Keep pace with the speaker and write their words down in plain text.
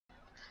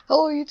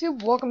Hello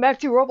YouTube, welcome back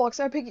to Roblox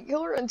Pancake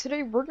Killer, and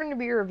today we're going to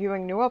be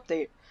reviewing a new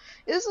update.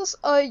 Is this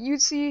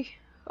you'd see,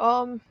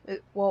 an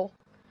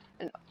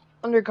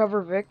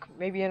undercover Vic,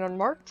 maybe an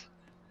unmarked?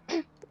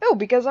 No,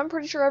 because I'm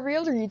pretty sure every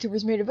other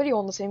YouTuber's made a video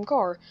on the same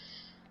car,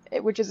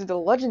 which is the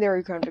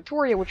legendary Crown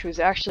Victoria, which was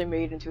actually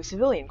made into a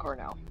civilian car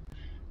now.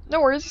 No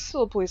worries, it's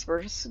still a police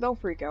version, so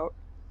don't freak out.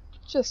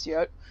 Just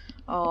yet.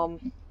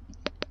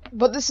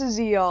 But this is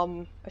the,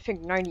 I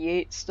think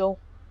 98 still.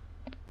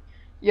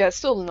 Yeah, it's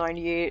still the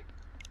 98.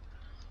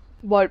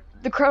 But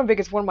the Crown Vic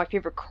is one of my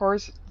favorite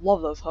cars.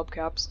 Love those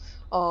hubcaps.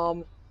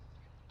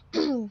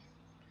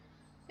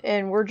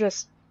 And we're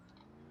just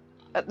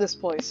at this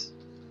place.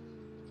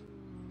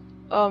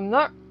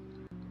 Not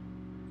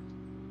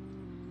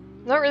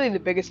really the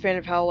biggest fan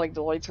of how like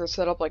the lights are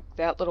set up, like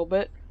that little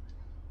bit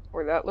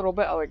or that little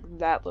bit. I like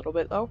that little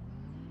bit though.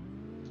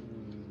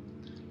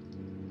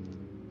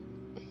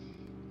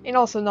 And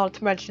also, not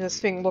to mention, this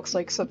thing looks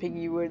like something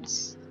you would.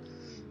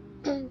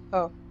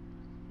 Oh,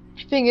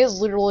 this thing is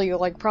literally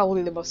like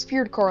probably the most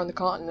feared car on the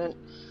continent.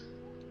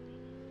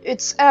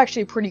 It's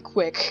actually pretty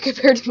quick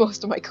compared to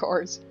most of my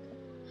cars.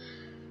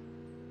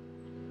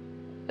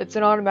 It's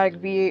an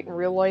automatic V8 in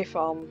real life.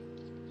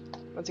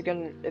 Once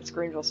again, it's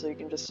Greenville, so you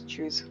can just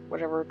choose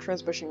whatever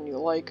transmission you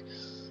like.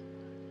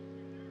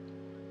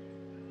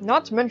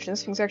 Not to mention,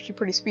 this thing's actually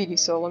pretty speedy,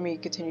 so let me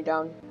continue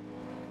down.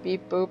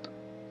 Beep, boop.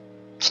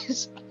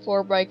 Just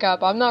floor bike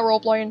up. I'm not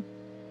roleplaying.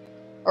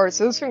 Alright,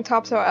 so this thing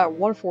tops out at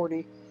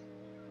 140.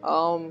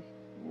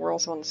 We're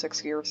also on the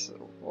 6th gear,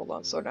 so hold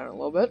on, slow down a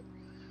little bit.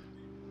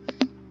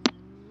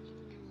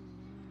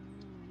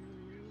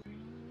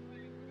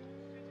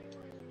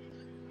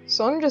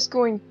 So I'm just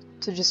going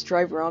to just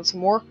drive around some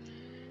more.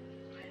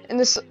 And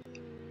this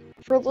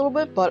for a little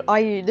bit, but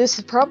this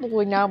is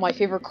probably now my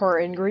favorite car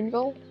in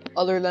Greenville,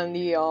 other than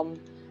the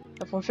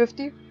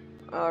F-150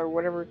 or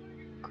whatever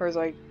cars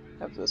I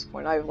have at this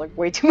point. I have like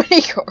way too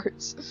many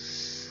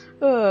cars.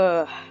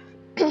 But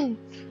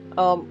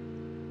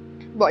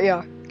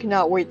yeah,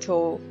 cannot wait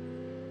till,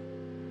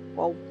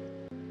 well,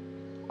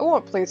 I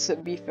want plates to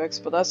be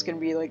fixed, but that's gonna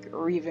be like a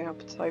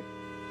revamp type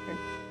thing.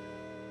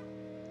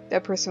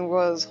 That person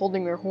was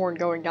holding their horn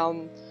going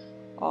down,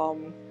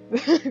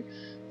 is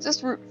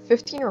this Route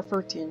 15 or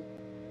 13?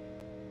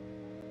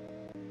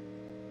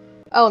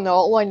 I don't know,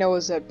 all I know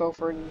is that both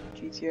are in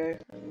GTA,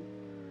 and,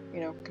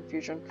 you know,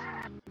 confusion.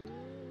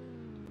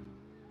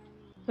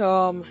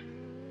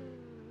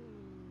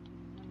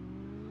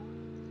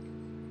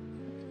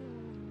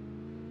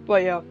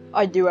 But yeah,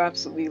 I do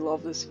absolutely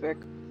love this Vic.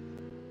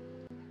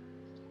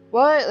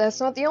 But that's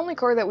not the only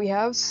car that we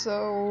have,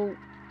 so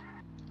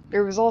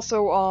there was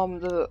also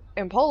the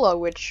IMPALA,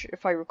 which,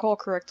 if I recall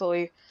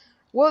correctly,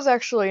 was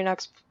actually an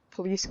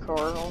ex-police car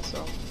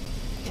also.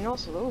 And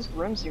also, those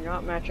rims do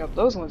not match up.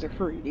 Those ones are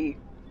 3D.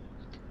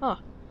 Huh.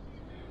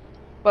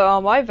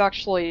 But I've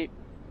actually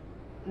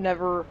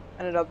never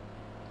ended up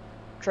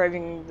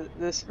driving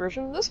this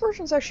version. This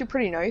version's actually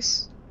pretty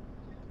nice.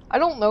 I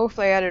don't know if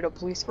they added a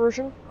police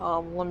version.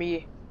 Let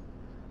me...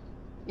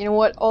 You know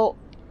what?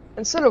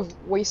 Instead of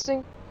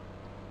wasting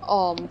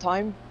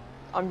time,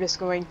 I'm just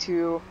going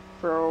to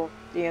throw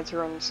the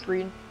answer on the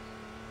screen.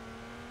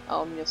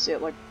 You'll see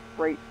it like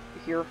right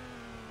here.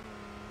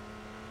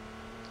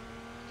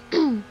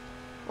 Wait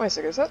a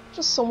second, is that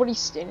just somebody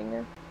standing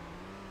there?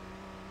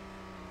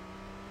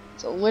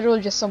 It's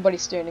literally just somebody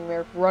standing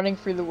there, running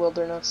through the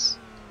wilderness.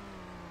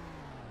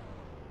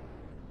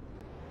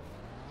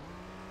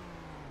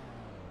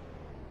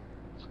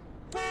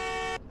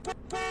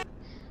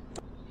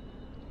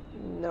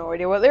 No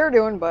idea what they're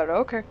doing, but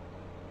okay.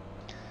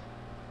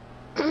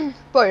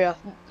 But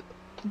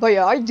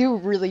yeah, I do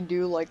really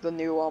do like the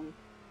new,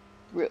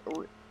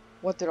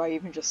 what did I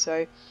even just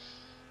say?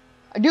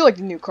 I do like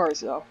the new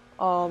cars, though.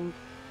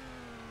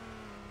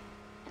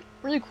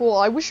 Really cool.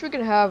 I wish we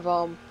could have,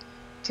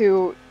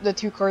 the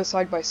two cars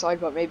side by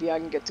side, but maybe I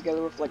can get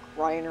together with, like,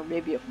 Ryan or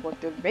maybe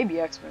Afflictive, maybe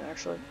X-Men,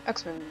 actually.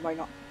 X-Men might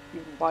not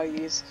even buy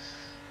these.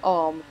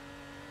 But,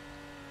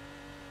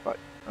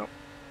 oh.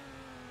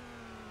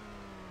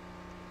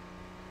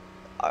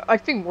 I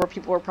think more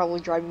people are probably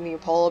driving the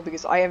IMPALA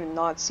because I have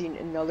not seen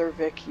another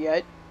Vic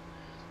yet.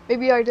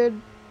 Maybe I did.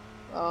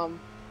 I'll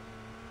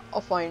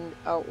find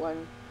out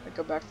when I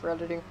go back for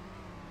editing.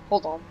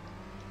 Hold on.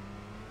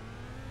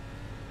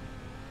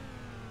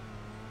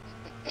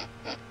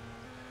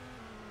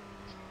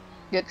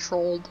 Get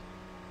trolled.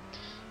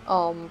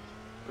 Or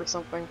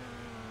something.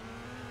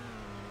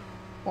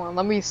 Hold on,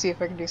 let me see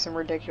if I can do some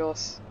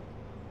ridiculous.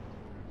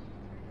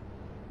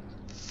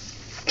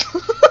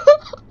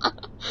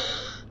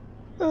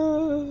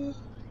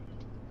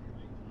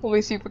 Let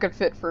me see if we can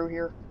fit through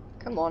here.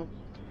 Come on.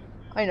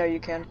 I know you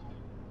can.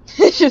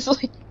 It's just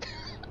like...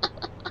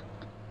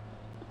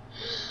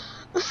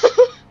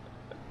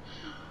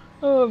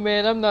 Oh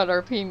man, I'm not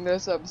RPing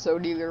this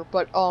episode either,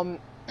 but,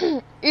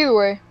 either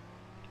way.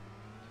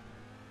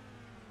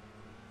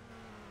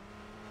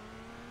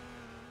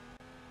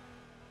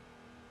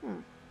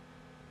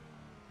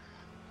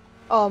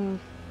 Oh,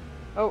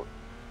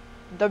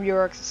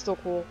 WRX is still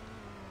cool.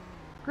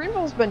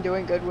 Greenville's been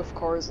doing good with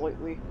cars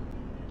lately.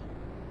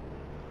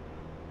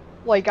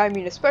 Like, I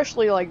mean,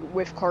 especially, like,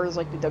 with cars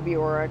like the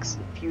WRX,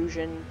 the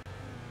Fusion,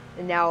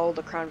 and now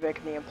the Crown Vic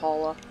and the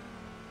Impala.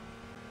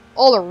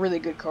 All are really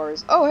good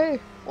cars. Oh, hey,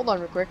 hold on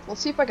real quick.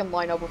 Let's see if I can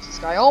line up with this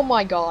guy. Oh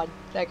my god,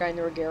 that guy in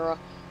the Regera.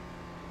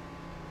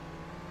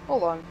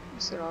 Hold on, I'm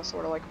just gonna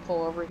sort of, like,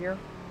 pull over here.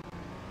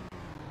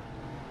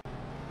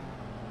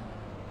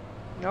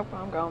 Nope,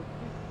 I'm gone.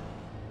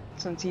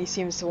 Since he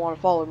seems to want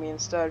to follow me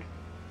instead.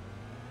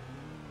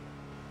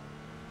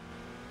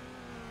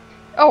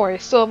 Oh, I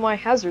still have my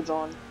hazards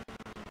on.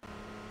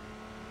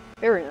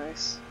 Very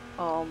nice.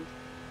 Hold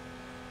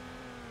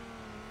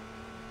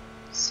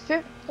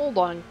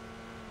on.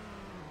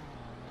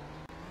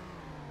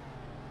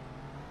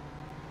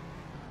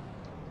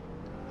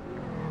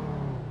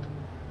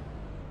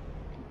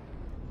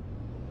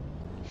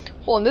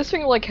 Hold on, this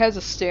thing, like, has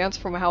a stance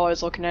from how I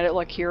was looking at it,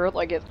 like, here,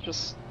 like, it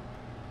just...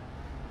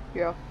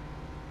 Yeah.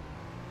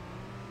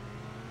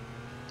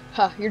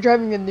 Ha, you're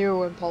driving a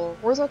new Impala.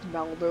 Where's that, the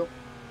Malibu?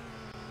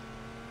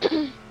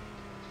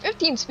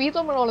 15 speed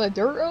limit on a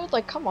dirt road?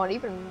 Like, come on,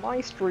 even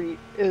my street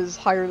is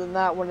higher than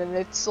that one, and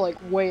it's, like,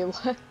 way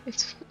less.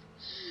 It's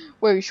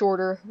way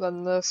shorter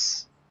than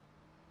this.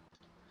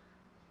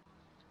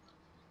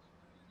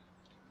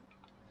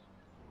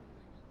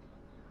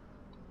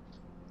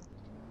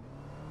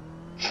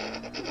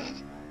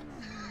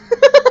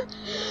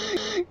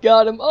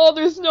 Got him. Oh,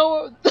 there's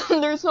no,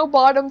 there's no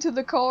bottom to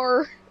the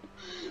car.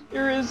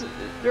 There isn't,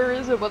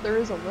 but there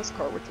is on this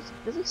car, which is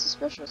really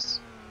suspicious.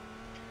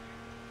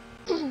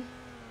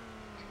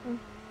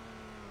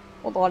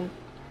 Hold on.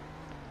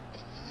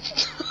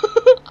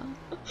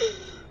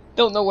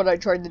 Don't know what I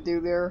tried to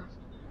do there.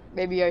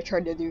 Maybe I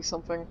tried to do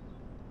something.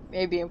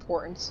 Maybe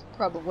important.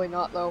 Probably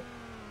not, though.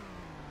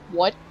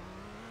 What?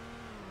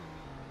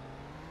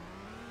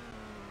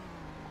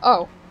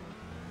 Oh.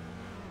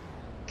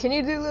 Can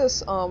you do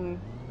this?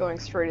 Going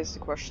straight is the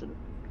question.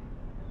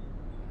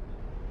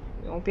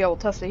 You won't be able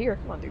to test it here.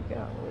 Come on, dude, get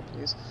out of the way,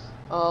 please.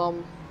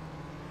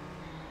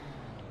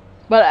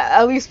 But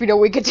at least we know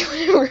we can do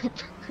it in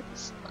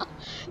reverse.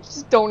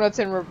 Just donuts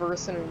in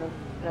reverse in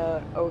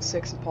an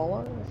 06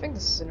 Impala. I think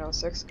this is an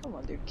 06. Come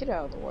on, dude, get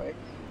out of the way.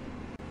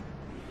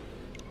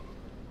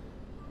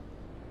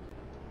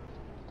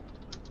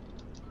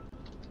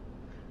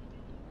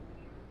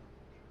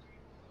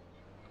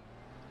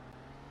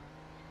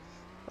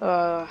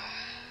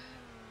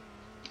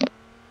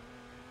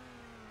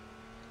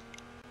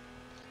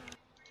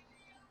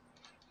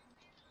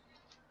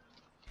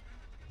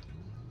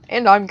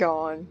 And I'm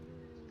gone.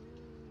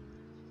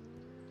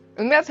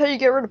 And that's how you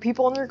get rid of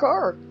people in your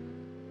car.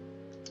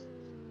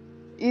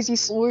 Easy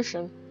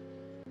solution.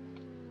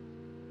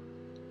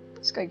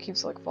 This guy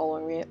keeps, like,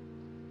 following me.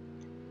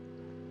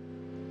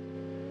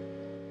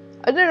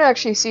 I didn't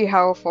actually see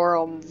how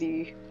far,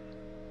 the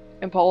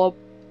Impala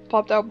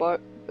popped out,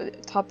 but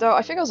it topped out.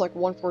 I think it was, like,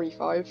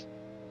 145.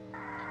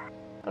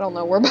 I don't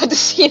know, we're about to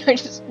see it. I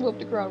just flipped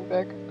the Crown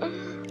Vic.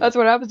 That's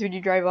what happens when you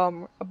drive,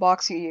 a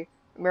boxy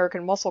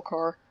American muscle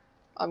car.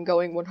 I'm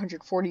going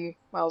 140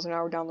 miles an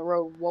hour down the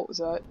road. What was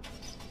that?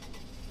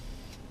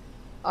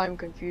 I'm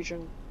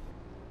confusion,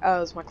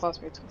 as my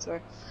classmates would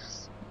say.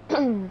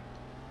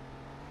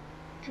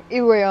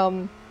 Anyway,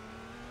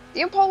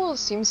 the Impala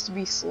seems to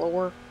be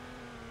slower,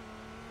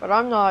 but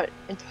I'm not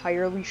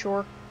entirely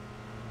sure.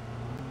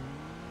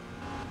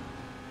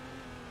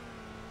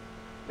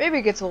 Maybe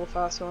it gets a little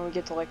faster when we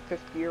get to, like,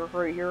 5th gear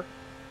right here.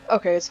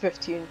 Okay, it's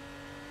 15.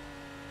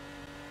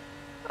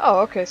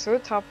 Oh, okay, so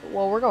it topped.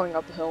 Well, we're going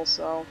up the hill,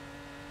 so.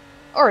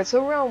 Alright,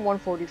 so around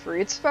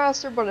 143. It's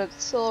faster, but it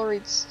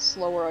accelerates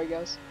slower, I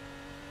guess.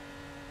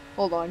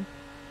 Hold on.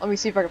 Let me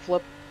see if I can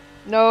flip.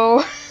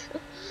 No!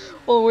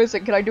 Hold on, wait a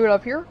second. Can I do it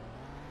up here?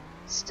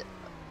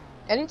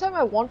 Anytime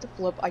I want to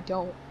flip, I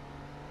don't.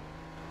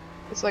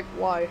 It's like,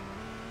 why?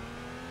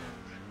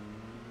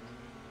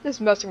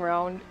 Just messing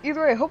around.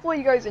 Either way, hopefully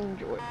you guys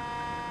enjoy.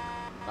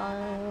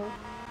 Either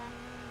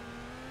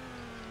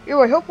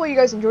way, hopefully you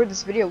guys enjoyed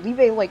this video.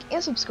 Leave a like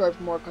and subscribe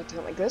for more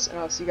content like this, and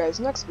I'll see you guys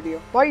next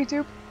video. Bye,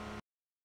 YouTube!